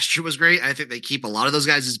roster last year was great. I think they keep a lot of those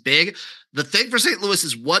guys as big. The thing for St. Louis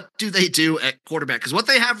is what do they do at quarterback? Because what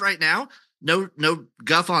they have right now, no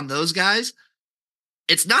guff on those guys.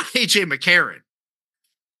 It's not AJ McCarron.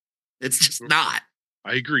 It's just not.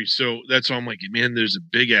 I agree. So that's why I'm like, man, there's a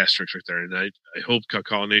big asterisk right there. And I hope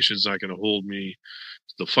Call Nation's not going to hold me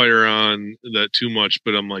the fire on that too much.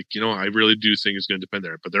 But I'm like, I really do think it's going to depend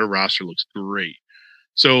there. But their roster looks great.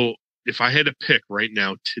 So if I had to pick right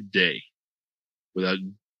now today, without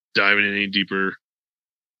diving any deeper,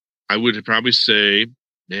 I would probably say,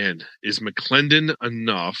 man, is McClendon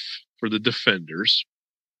enough for the Defenders?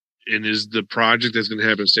 And is the project that's going to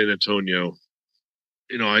happen in San Antonio?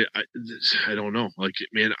 I don't know. Like,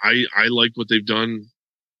 man, I like what they've done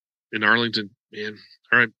in Arlington, man.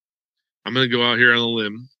 All right. I'm going to go out here on a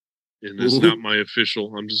limb, and it's not my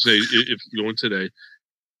official. I'm just saying, if going today,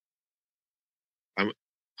 I'm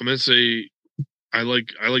going to say I like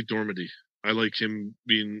Dormady. I like him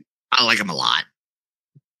being. I like him a lot.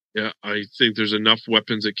 Yeah, I think there's enough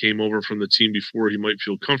weapons that came over from the team before he might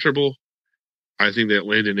feel comfortable. I think that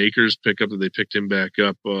Landon Akers pickup that they picked him back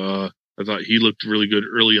up. I thought he looked really good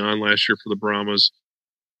early on last year for the Brahmas.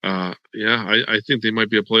 I think they might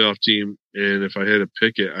be a playoff team. And if I had to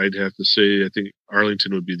pick it, I'd have to say I think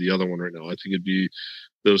Arlington would be the other one right now. I think it'd be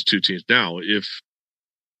those two teams. Now, if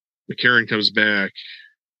McCarron comes back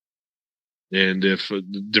and if a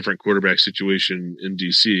different quarterback situation in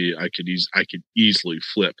DC, I could easily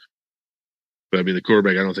flip. But I mean, the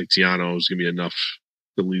quarterback, I don't think Tiano is going to be enough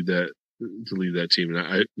to lead that team.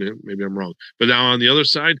 And maybe I'm wrong. But now on the other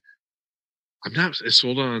side, I'm not as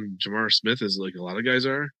sold on Jamar Smith as like a lot of guys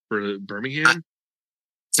are for Birmingham.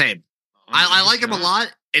 Same. I like him a lot,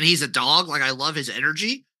 and he's a dog. Like, I love his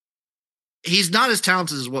energy. He's not as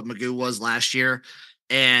talented as what Magoo was last year.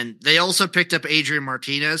 And they also picked up Adrian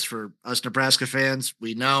Martinez. For us Nebraska fans,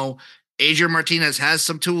 we know Adrian Martinez has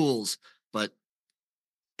some tools, but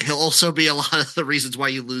he'll also be a lot of the reasons why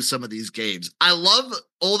you lose some of these games. I love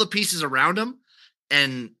all the pieces around him,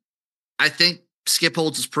 and I think Skip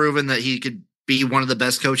Holtz has proven that he could be one of the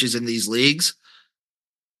best coaches in these leagues.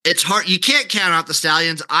 It's hard. You can't count out the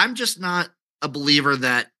Stallions. I'm just not a believer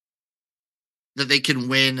that they can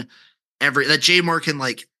win that J-Mar can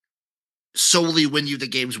like solely win you the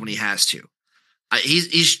games when he has to.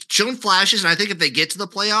 He's shown flashes, and I think if they get to the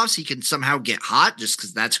playoffs, he can somehow get hot just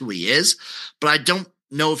because that's who he is. But I don't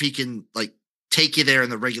know if he can like take you there in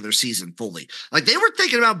the regular season fully. Like, they were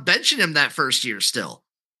thinking about benching him that first year still.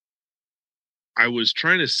 I was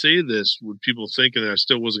trying to say this with people thinking that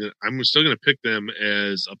I'm still going to pick them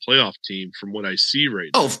as a playoff team from what I see right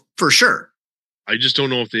now. Oh, for sure. I just don't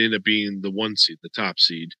know if they end up being the 1 seed, the top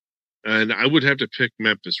seed. And I would have to pick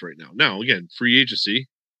Memphis right now. Now, again, free agency.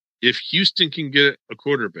 If Houston can get a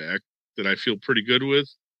quarterback that I feel pretty good with,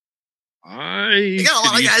 I got a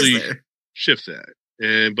lot of guys easily there. Shift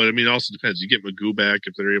that. But I mean, it also depends. You get Magoo back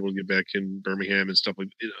if they're able to get back in Birmingham and stuff like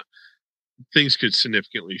that. Things could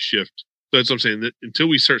significantly shift. So that's what I'm saying. That until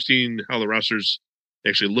we start seeing how the rosters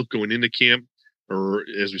actually look going into camp, or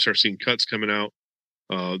as we start seeing cuts coming out,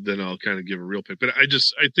 then I'll kind of give a real pick. But I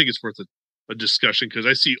think it's worth a discussion because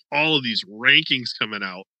I see all of these rankings coming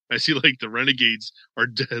out. I see like the Renegades are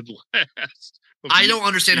dead last. I don't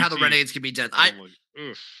understand how the Renegades can be dead.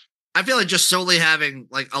 I feel like just solely having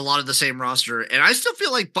like a lot of the same roster, and I still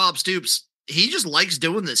feel like Bob Stoops, he just likes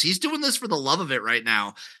doing this. He's doing this for the love of it right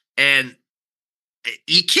now, and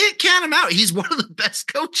you can't count him out. He's one of the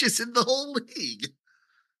best coaches in the whole league.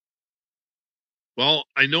 Well,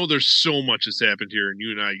 I know there's so much that's happened here, and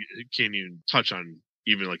you and I can't even touch on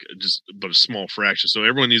even like but a small fraction. So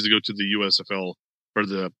everyone needs to go to the USFL or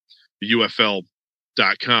the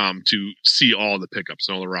UFL.com to see all the pickups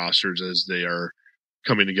and all the rosters as they are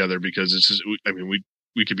coming together, because it's just, I mean,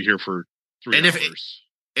 we could be here for 3 hours.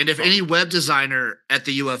 And if any web designer at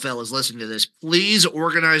the UFL is listening to this, please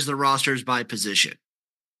organize the rosters by position.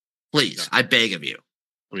 Please, yeah. I beg of you.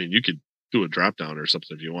 I mean, you could do a drop down or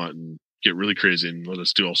something if you want and get really crazy and let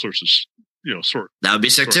us do all sorts of, sort. That would be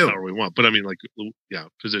sick too. However we want. But I mean, like, yeah,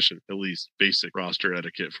 position, at least basic roster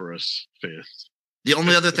etiquette for us fans. The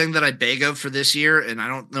only other thing that I beg of for this year, and I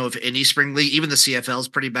don't know if any spring league, even the CFL is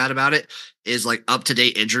pretty bad about it, is like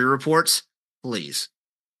up-to-date injury reports. Please.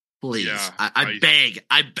 Yeah, I beg.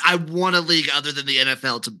 I want a league other than the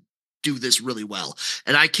NFL to do this really well.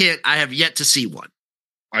 And I have yet to see one.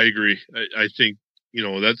 I agree. I think,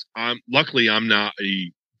 luckily I'm not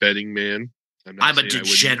a betting man. I'm a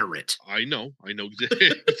degenerate. I know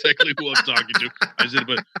exactly who I'm talking to. I said,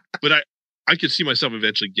 but I could see myself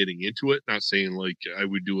eventually getting into it. Not saying like I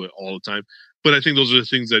would do it all the time, but I think those are the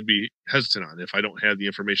things I'd be hesitant on. If I don't have the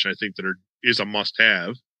information I think that is a must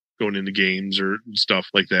have going into games or stuff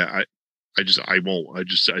like that, I won't. I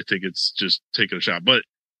think it's just taking a shot. But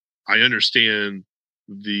I understand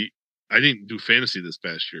I didn't do fantasy this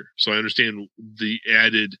past year, so I understand the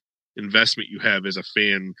added investment you have as a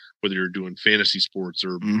fan, whether you're doing fantasy sports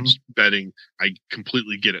or betting. I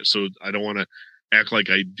completely get it. So I don't want to act like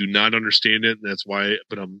I do not understand it. That's why,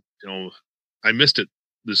 but I missed it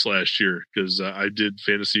this last year because I did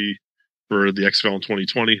fantasy for the XFL in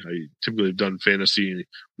 2020. I typically have done fantasy in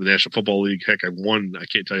the National Football League. Heck, I've won, I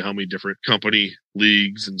can't tell you how many different company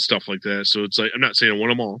leagues and stuff like that. So it's like, I'm not saying I won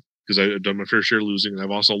them all because I've done my fair share of losing. And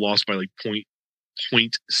I've also lost by like 0.6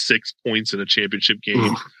 points in a championship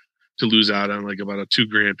game to lose out on like about a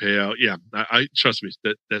 $2,000 payout. Yeah. I trust me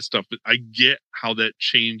that stuff, but I get how that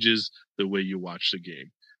changes the way you watch the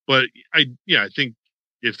game. But I think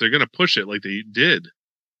if they're going to push it like they did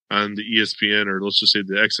on the ESPN, or let's just say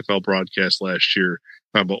the XFL broadcast last year,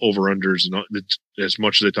 about over-unders and as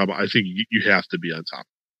much as they talk about, I think you have to be on top.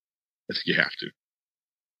 I think you have to.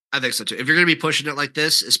 I think so too. If you're going to be pushing it like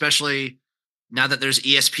this, especially now that there's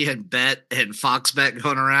ESPN Bet and Fox Bet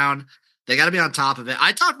going around, they got to be on top of it.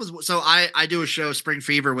 I do a show, Spring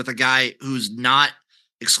Fever, with a guy who's not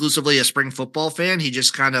exclusively a spring football fan. He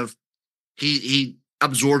just kind of, he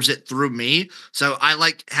absorbs it through me. So I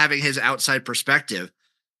like having his outside perspective.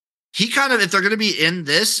 He kind of, if they're going to be in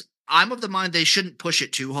this, I'm of the mind they shouldn't push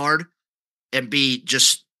it too hard and be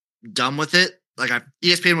just done with it. Like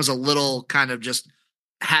ESPN was a little kind of just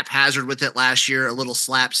haphazard with it last year, a little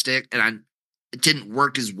slapstick, and it didn't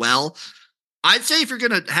work as well. I'd say if you're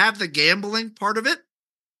going to have the gambling part of it,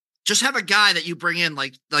 just have a guy that you bring in,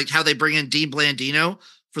 like how they bring in Dean Blandino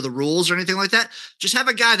for the rules or anything like that. Just have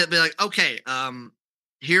a guy that be like, okay,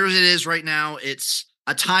 here it is right now. It's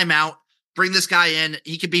a timeout. Bring this guy in.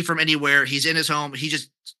 He could be from anywhere. He's in his home. He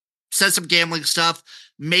just says some gambling stuff,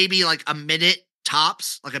 maybe like a minute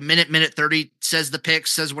tops, like a minute 30, says the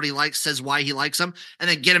picks, says what he likes, says why he likes them, and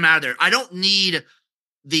then get him out of there. I don't need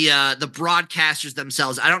the broadcasters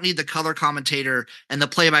themselves. I don't need the color commentator and the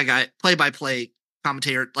play-by-play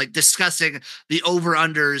commentator like discussing the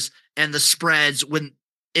over-unders and the spreads when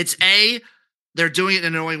it's A, they're doing it in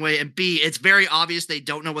an annoying way, and B, it's very obvious they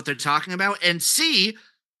don't know what they're talking about, and C,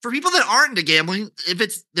 for people that aren't into gambling,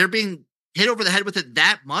 if they're being hit over the head with it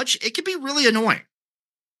that much, it can be really annoying.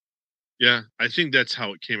 Yeah, I think that's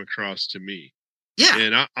how it came across to me. Yeah.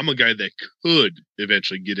 And I'm a guy that could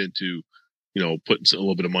eventually get into, putting a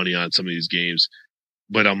little bit of money on some of these games.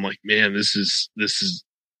 But I'm like, man, this is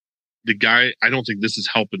the guy. I don't think this is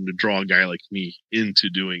helping to draw a guy like me into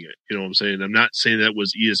doing it. You know what I'm saying? I'm not saying that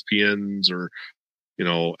was ESPN's or,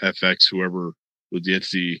 FX, whoever with the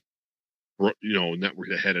entity, network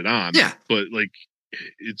that had it on. Yeah. But like,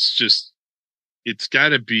 it's got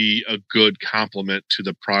to be a good complement to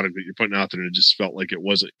the product that you're putting out there. And it just felt like it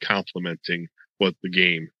wasn't complementing what the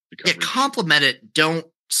game. Complement it. Don't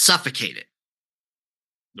suffocate it.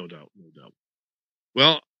 No doubt.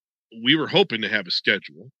 Well, we were hoping to have a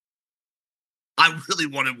schedule. I really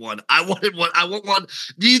wanted one. I want one.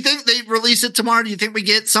 Do you think they release it tomorrow? Do you think we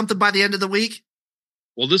get something by the end of the week?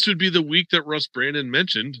 Well, this would be the week that Russ Brandon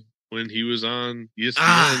mentioned when he was on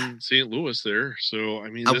ESPN St. Louis there. So, I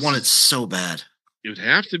mean, I want it so bad. It would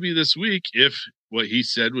have to be this week if what he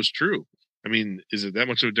said was true. I mean, is it that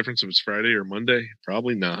much of a difference if it's Friday or Monday?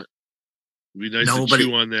 Probably not. It'd be nice to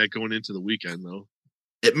chew on that going into the weekend, though.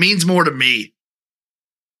 It means more to me.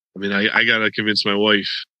 I mean, I got to convince my wife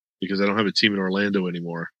because I don't have a team in Orlando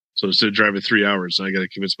anymore. So instead of driving 3 hours, I got to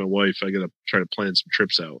convince my wife. I got to try to plan some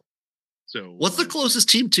trips out. So, what's the closest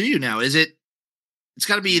team to you now? It's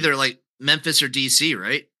got to be either like Memphis or DC,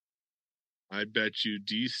 right? I bet you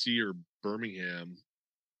DC or Birmingham.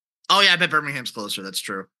 Oh yeah, I bet Birmingham's closer. That's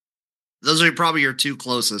true. Those are probably your two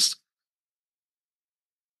closest.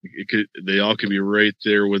 They all could be right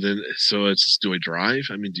there within. So it's, do I drive?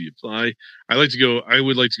 I mean, do you fly? I would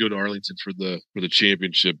like to go to Arlington for the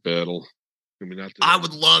championship battle. I mean, I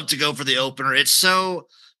would love to go for the opener. It's so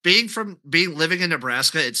living in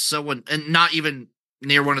Nebraska. It's so and not even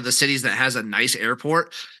near one of the cities that has a nice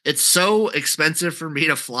airport. It's so expensive for me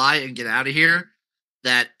to fly and get out of here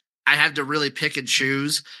that I have to really pick and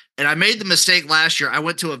choose. And I made the mistake last year. I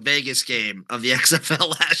went to a Vegas game of the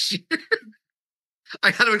XFL last year.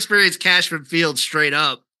 I got to experience Cashman Field straight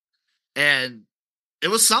up, and it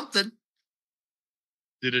was something.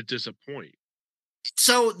 Did it disappoint?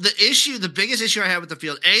 So the biggest issue I had with the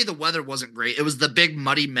field, the weather wasn't great. It was the big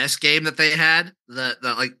muddy mess game that they had,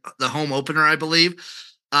 the home opener, I believe.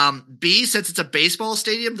 B, since it's a baseball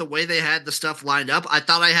stadium, the way they had the stuff lined up, I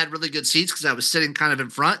thought I had really good seats because I was sitting kind of in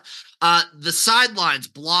front. The sidelines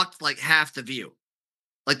blocked like half the view.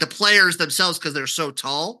 Like the players themselves, because they're so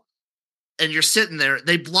tall and you're sitting there,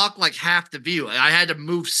 they block like half the view. I had to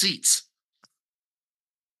move seats.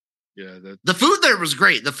 Yeah, the food there was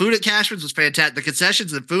great. The food at Cashman's was fantastic. The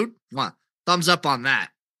concessions and food, thumbs up on that.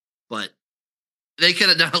 But they could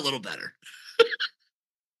have done a little better.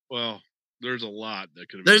 Well, there's a lot that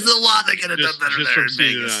could have. There's a lot that could have done better. Just there from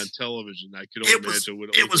seeing Vegas. it on television, I could only imagine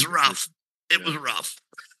what it was rough. It was rough.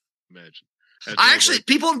 Imagine.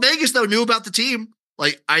 People in Vegas though knew about the team.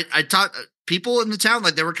 Like I taught people in the town,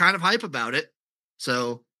 like they were kind of hype about it,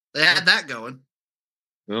 so they had that going.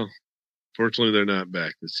 Well, fortunately, they're not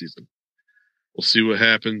back this season. We'll see what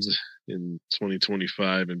happens in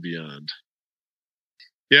 2025 and beyond.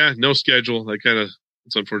 Yeah, no schedule.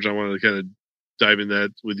 It's unfortunate. I wanted to kind of dive in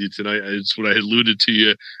that with you tonight. It's what I alluded to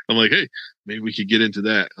you. I'm like, hey, maybe we could get into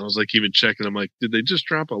that. I was like, even checking. I'm like, did they just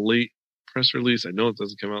drop a late press release? I know it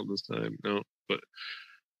doesn't come out this time. No, but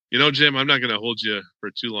Jim, I'm not going to hold you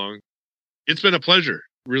for too long. It's been a pleasure.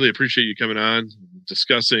 Really appreciate you coming on,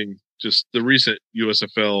 discussing just the recent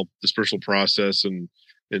USFL dispersal process and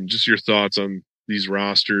just your thoughts on these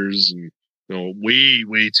rosters and,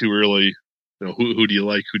 way too early. Who do you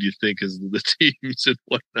like? Who do you think is the teams and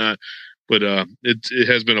whatnot? But it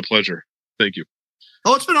has been a pleasure. Thank you.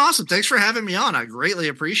 Oh, it's been awesome. Thanks for having me on. I greatly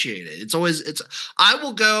appreciate it.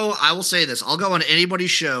 I will say this. I'll go on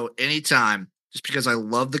anybody's show anytime just because I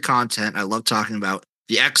love the content. I love talking about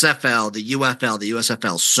the XFL, the UFL, the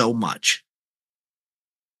USFL so much.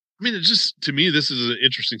 I mean, to me, this is an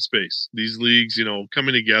interesting space. These leagues,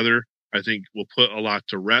 coming together, I think will put a lot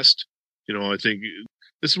to rest. I think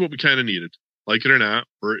this is what we kind of needed. Like it or not,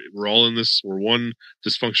 we're all in this. We're one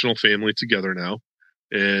dysfunctional family together now,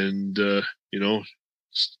 and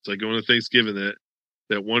it's like going to Thanksgiving.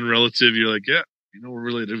 That one relative, you're like, yeah, we're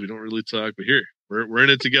related. We don't really talk, but here we're in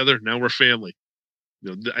it together. Now we're family.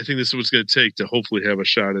 I think this is what it's going to take to hopefully have a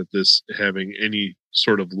shot at this having any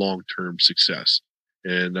sort of long-term success.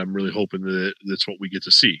 And I'm really hoping that that's what we get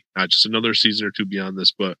to see. Not just another season or two beyond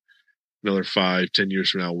this, but another 5-10 years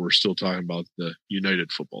from now, we're still talking about the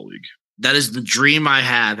United Football League. That is the dream I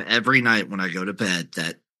have every night when I go to bed,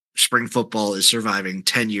 that spring football is surviving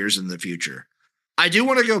 10 years in the future. I do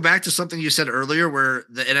want to go back to something you said earlier where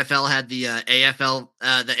the NFL had the AFL,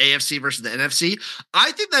 the AFC versus the NFC.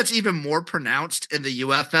 I think that's even more pronounced in the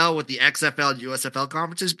UFL with the XFL and USFL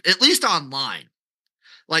conferences, at least online.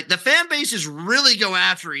 Like the fan bases really go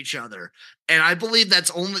after each other. And I believe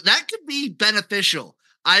that could be beneficial.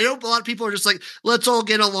 I know a lot of people are just like, let's all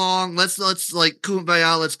get along. Let's like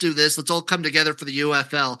kumbaya. Let's do this. Let's all come together for the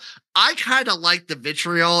UFL. I kind of like the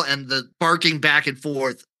vitriol and the barking back and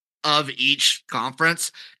forth of each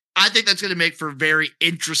conference. I think that's going to make for very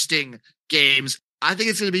interesting games. I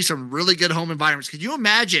think it's going to be some really good home environments. Can you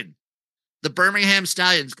imagine the Birmingham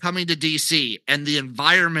Stallions coming to DC and the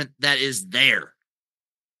environment that is there?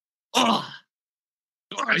 Oh,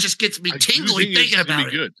 it just gets me tingly thinking about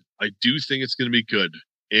it. Good. I do think it's going to be good.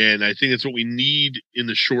 And I think it's what we need in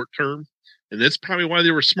the short term. And that's probably why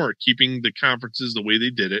they were smart, keeping the conferences the way they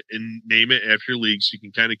did it and name it after your league. So you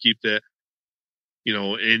can kind of keep that,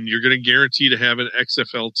 and you're going to guarantee to have an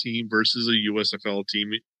XFL team versus a USFL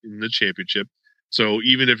team in the championship. So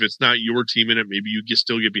even if it's not your team in it, maybe you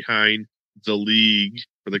still get behind the league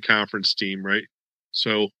or the conference team, right?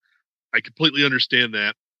 So I completely understand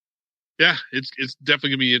that. Yeah, it's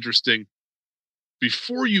definitely going to be interesting.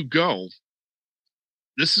 Before you go,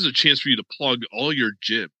 this is a chance for you to plug all your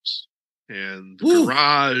gyms and the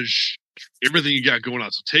garage, everything you got going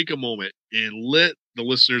on. So take a moment and let the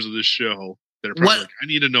listeners of this show that are probably like, I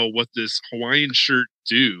need to know what this Hawaiian shirt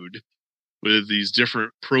dude with these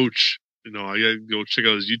different approach, I got to go check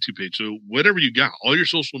out his YouTube page. So whatever you got, all your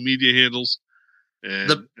social media handles,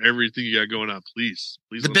 and everything you got going on, please.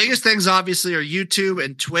 The biggest things obviously are YouTube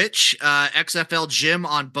and Twitch, XFL Gym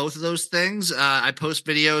on both of those things. I post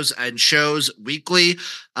videos and shows weekly,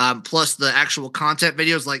 plus the actual content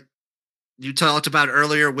videos. Like you talked about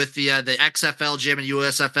earlier with the XFL gym and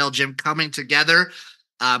USFL gym coming together.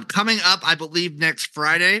 Coming up, I believe next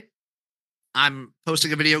Friday, I'm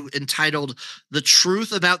posting a video entitled "The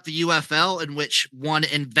Truth About the UFL," in which one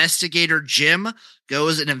investigator, Jim,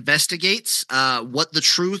 goes and investigates what the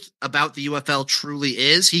truth about the UFL truly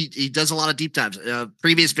is. He does a lot of deep dives.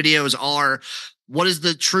 Previous videos are what is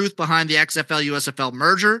the truth behind the XFL USFL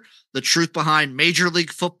merger, the truth behind Major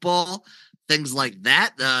League Football, things like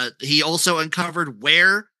that. He also uncovered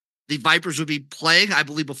where the Vipers would be playing, I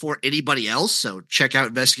believe, before anybody else. So check out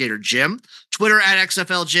Investigator Jim. Twitter at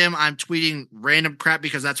XFL Jim. I'm tweeting random crap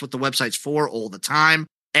because that's what the website's for all the time.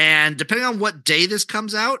 And depending on what day this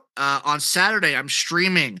comes out, on Saturday, I'm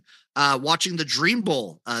streaming, watching the Dream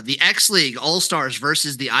Bowl, the X League All-Stars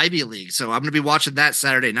versus the Ivy League. So I'm going to be watching that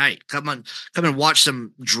Saturday night. Come and watch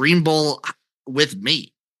some Dream Bowl with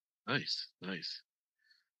me. Nice.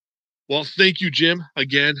 Well, thank you, Jim.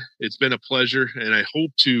 Again, it's been a pleasure, and I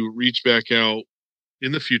hope to reach back out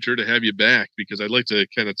in the future to have you back because I'd like to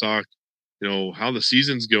kind of talk, how the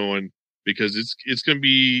season's going because it's going to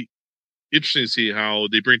be interesting to see how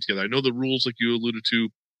they bring together. I know the rules, like you alluded to,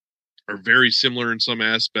 are very similar in some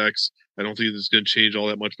aspects. I don't think it's going to change all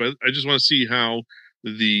that much, but I just want to see how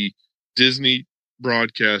the Disney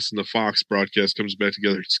broadcast and the Fox broadcast comes back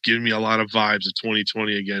together. It's giving me a lot of vibes of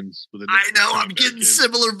 2020 again. I know, I'm getting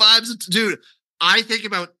similar vibes. Dude, I think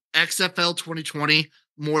about XFL 2020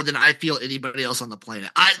 more than I feel anybody else on the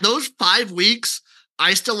planet. Those 5 weeks,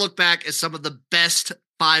 I still look back as some of the best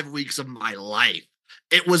 5 weeks of my life.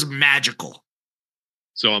 It was magical.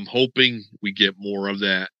 So I'm hoping we get more of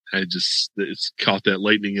that. It's caught that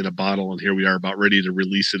lightning in a bottle, and here we are about ready to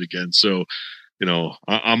release it again. So,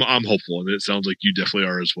 I'm hopeful, and it sounds like you definitely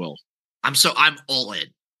are as well. I'm all in.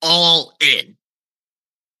 All in.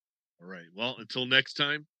 All right. Well, until next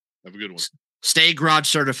time, have a good one. Stay garage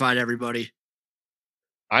certified, everybody.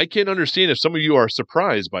 I can understand if some of you are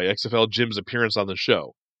surprised by XFL Jim's appearance on the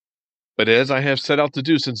show. But as I have set out to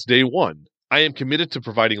do since day one, I am committed to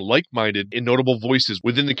providing like-minded and notable voices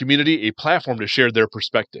within the community a platform to share their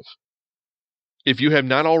perspective. If you have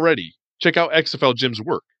not already, check out XFL Jim's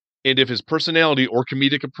work. And if his personality or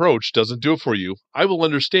comedic approach doesn't do it for you, I will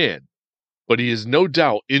understand. But he is no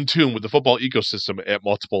doubt in tune with the football ecosystem at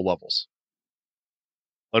multiple levels.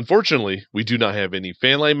 Unfortunately, we do not have any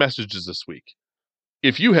fanline messages this week.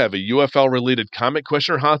 If you have a UFL-related comment,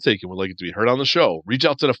 question, or hot take and would like it to be heard on the show, reach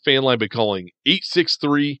out to the fan line by calling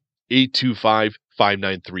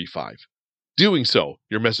 863-825-5935. Doing so,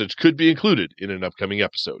 your message could be included in an upcoming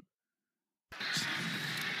episode.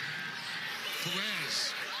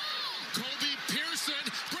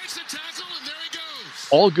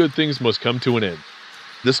 All good things must come to an end.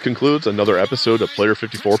 This concludes another episode of Player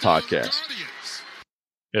 54 Podcast.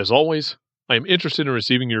 As always, I am interested in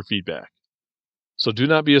receiving your feedback. So do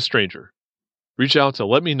not be a stranger. Reach out to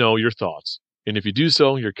let me know your thoughts, and if you do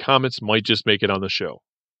so, your comments might just make it on the show.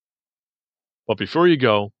 But before you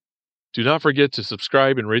go, do not forget to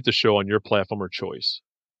subscribe and rate the show on your platform of choice.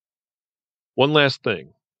 One last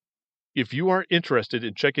thing. If you are interested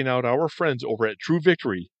in checking out our friends over at True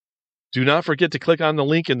Victory, do not forget to click on the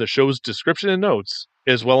link in the show's description and notes,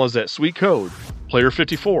 as well as that sweet code,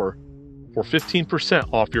 Player54, for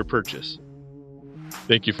 15% off your purchase.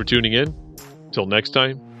 Thank you for tuning in. Till next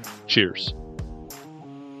time, cheers.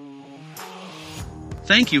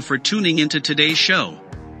 Thank you for tuning into today's show.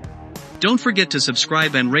 Don't forget to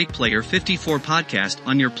subscribe and rate Player 54 Podcast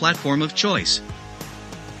on your platform of choice.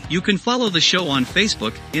 You can follow the show on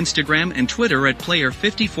Facebook, Instagram, and Twitter at Player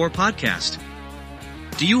 54 Podcast.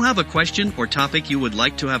 Do you have a question or topic you would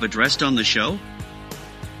like to have addressed on the show?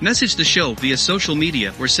 Message the show via social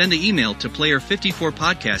media or send an email to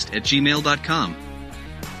player54podcast@gmail.com.